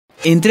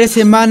En 3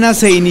 semanas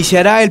se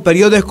iniciará el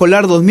periodo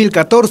escolar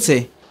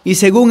 2014 y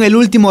según el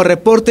último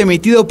reporte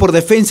emitido por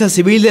Defensa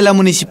Civil de la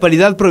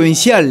Municipalidad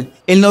Provincial,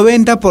 el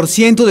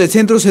 90% de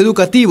centros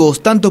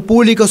educativos, tanto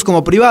públicos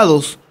como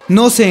privados,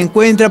 no se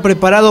encuentra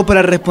preparado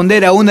para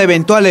responder a una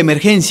eventual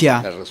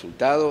emergencia. El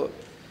resultado,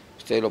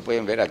 ustedes lo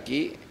pueden ver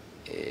aquí,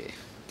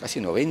 casi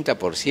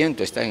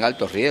 90% está en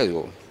alto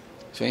riesgo.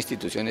 Son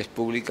instituciones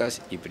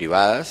públicas y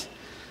privadas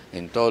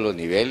en todos los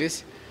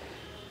niveles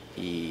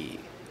y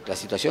la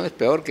situación es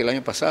peor que el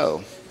año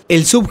pasado.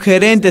 El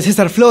subgerente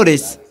César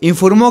Flores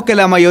informó que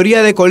la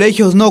mayoría de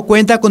colegios no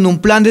cuenta con un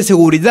plan de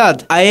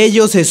seguridad. A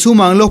ello se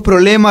suman los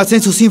problemas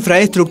en sus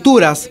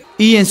infraestructuras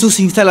y en sus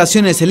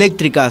instalaciones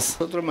eléctricas.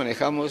 Nosotros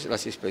manejamos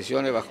las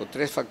inspecciones bajo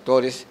 3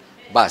 factores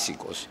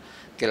básicos,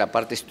 que es la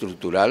parte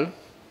estructural,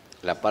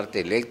 la parte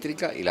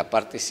eléctrica y la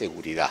parte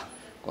seguridad.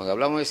 Cuando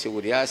hablamos de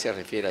seguridad se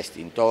refiere a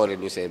extintores,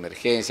 luces de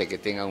emergencia, que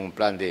tengan un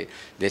plan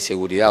de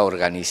seguridad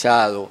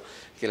organizado,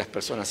 que las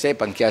personas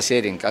sepan qué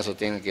hacer en caso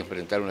tengan que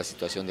enfrentar una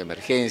situación de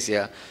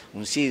emergencia,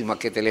 un sismo, a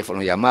qué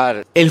teléfono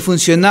llamar. El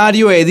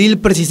funcionario edil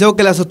precisó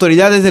que las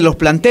autoridades de los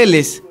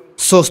planteles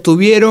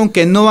sostuvieron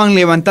que no han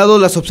levantado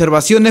las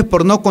observaciones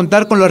por no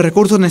contar con los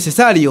recursos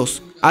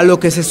necesarios, a lo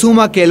que se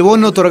suma que el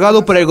bono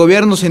otorgado por el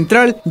gobierno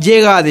central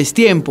llega a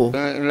destiempo.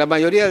 La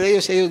mayoría de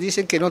ellos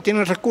dicen que no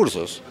tienen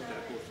recursos.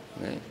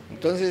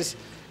 Entonces,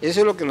 eso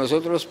es lo que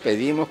nosotros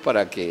pedimos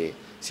para que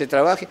se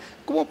trabaje.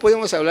 ¿Cómo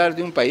podemos hablar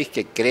de un país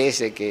que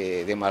crece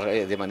que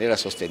de manera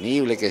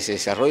sostenible, que se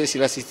desarrolle, si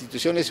las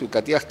instituciones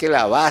educativas, que es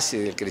la base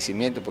del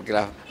crecimiento, porque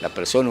la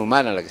persona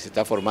humana, la que se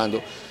está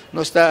formando,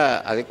 no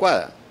está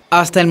adecuada?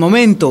 Hasta el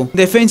momento,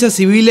 Defensa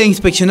Civil ha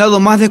inspeccionado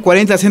más de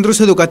 40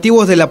 centros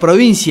educativos de la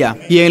provincia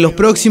y en los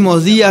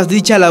próximos días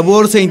dicha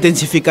labor se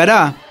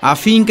intensificará a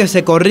fin que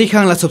se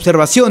corrijan las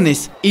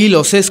observaciones y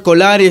los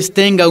escolares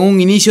tengan un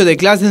inicio de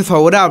clases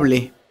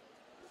favorable.